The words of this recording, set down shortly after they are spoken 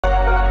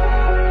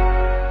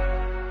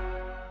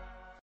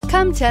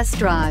Come test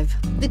drive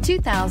the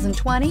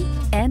 2020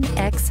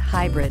 NX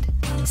Hybrid.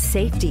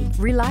 Safety,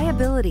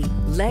 reliability,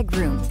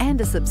 legroom, and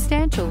a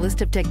substantial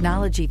list of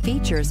technology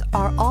features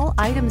are all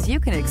items you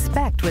can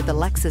expect with the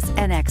Lexus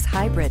NX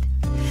Hybrid.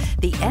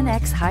 The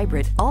NX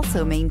Hybrid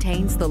also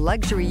maintains the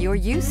luxury you're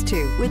used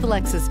to with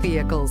Lexus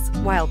vehicles,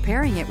 while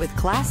pairing it with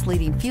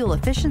class-leading fuel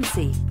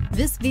efficiency.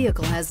 This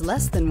vehicle has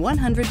less than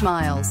 100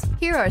 miles.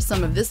 Here are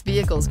some of this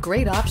vehicle's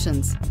great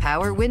options: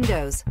 power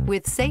windows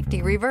with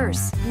safety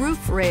reverse,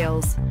 roof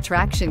rails,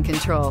 traction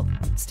control,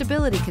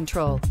 stability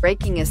control,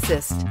 braking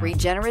assist,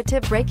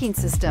 regenerative braking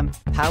system,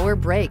 power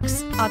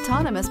brakes,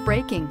 autonomous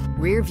braking,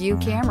 rear view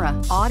camera,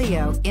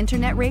 audio,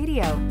 internet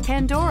radio,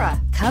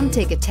 Pandora. Come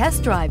take a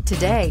test drive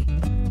today.